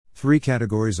3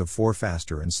 categories of 4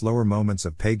 faster and slower moments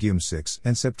of Pegum 6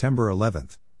 and September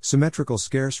 11th, symmetrical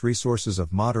scarce resources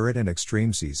of moderate and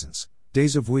extreme seasons,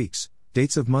 days of weeks,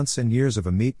 dates of months and years of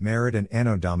Amit, Merit and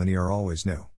Anno Domini are always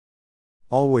new.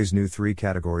 Always new 3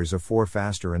 categories of 4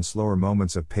 faster and slower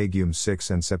moments of Pegum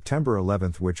 6 and September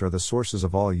 11th, which are the sources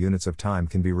of all units of time,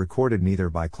 can be recorded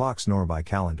neither by clocks nor by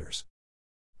calendars.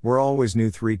 Were always new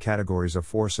 3 categories of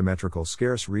 4 symmetrical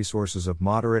scarce resources of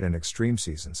moderate and extreme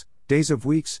seasons, days of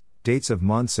weeks, dates of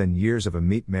months and years of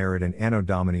Amit, Merit and Anno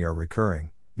Domini are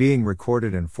recurring, being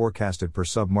recorded and forecasted per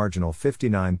submarginal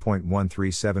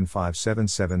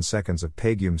 59.137577 seconds of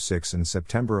Pegum 6 and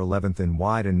September 11th in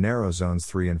wide and narrow zones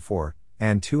 3 and 4,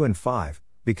 and 2 and 5,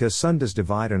 because Sun does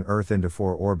divide an Earth into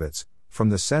 4 orbits,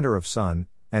 from the center of Sun,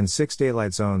 and 6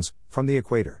 daylight zones, from the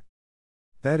equator.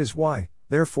 That is why,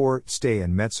 therefore, Stay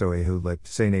and Mezzo Ehulit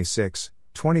Sene 6,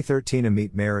 2013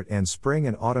 Amit, Merit and Spring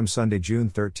and Autumn Sunday June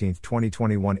 13,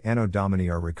 2021 Anno Domini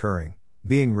are recurring,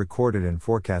 being recorded and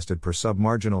forecasted per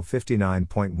submarginal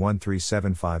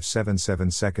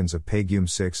 59.137577 seconds of Pegum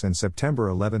 6 and September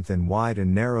 11th in wide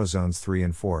and narrow zones 3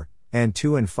 and 4, and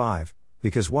 2 and 5,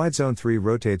 because wide zone 3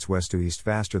 rotates west to east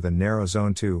faster than narrow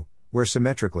zone 2, where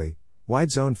symmetrically,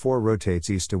 wide zone 4 rotates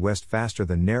east to west faster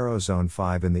than narrow zone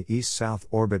 5 in the east-south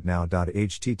orbit now.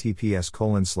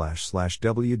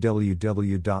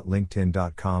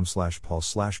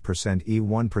 https://www.linkedin.com/pulse/%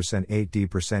 E1%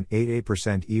 8D%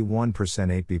 88%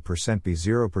 E1% 8B%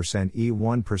 B0%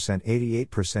 E1%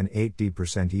 88%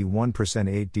 8D% E1%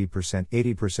 8D%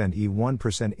 80%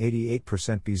 E1%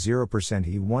 88% B0%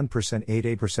 E1%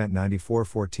 88% 94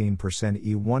 14%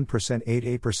 E1%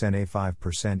 88%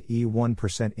 A5%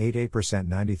 E1% 88%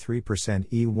 93%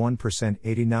 E1%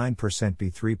 89%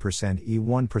 B3%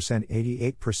 E1%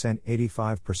 88%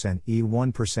 85%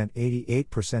 E1%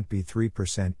 88%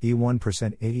 B3%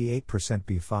 E1% 88%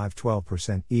 B5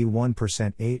 12%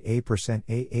 E1% 88%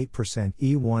 A8%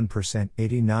 E1%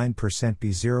 89%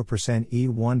 B0%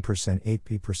 E1%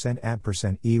 8B%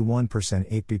 AB% E1%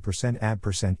 8B%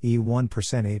 AB%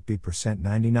 E1% 8B%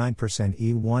 99%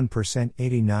 E1%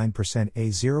 89%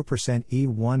 A0%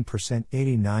 E1%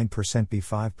 89%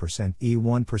 B5%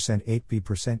 E1%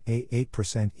 8B%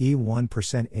 A8%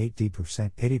 E1%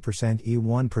 8D% 80%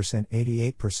 E1%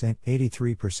 88%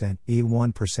 83%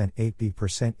 E1%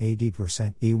 8B%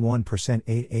 AD% E1%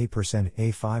 8A%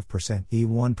 A5%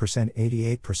 E1%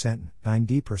 88%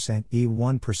 90%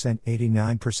 E1%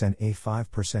 89%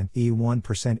 A5%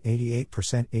 E1%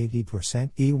 88%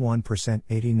 AD% E1%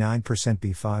 89%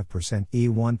 B5%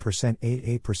 E1%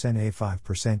 88%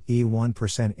 A5%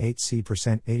 E1%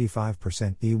 8C%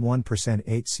 85% E1%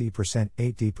 8C%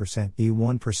 8D%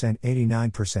 E1%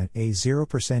 89%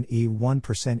 A0%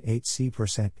 E1%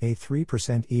 8C%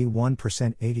 A3%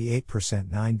 E1% 88%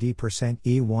 90%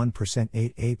 E1%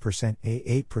 88%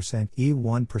 A8%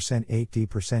 E1%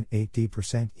 8D%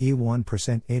 8D%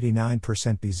 E1%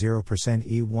 89% B0%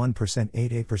 E1%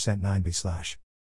 88% 9B/.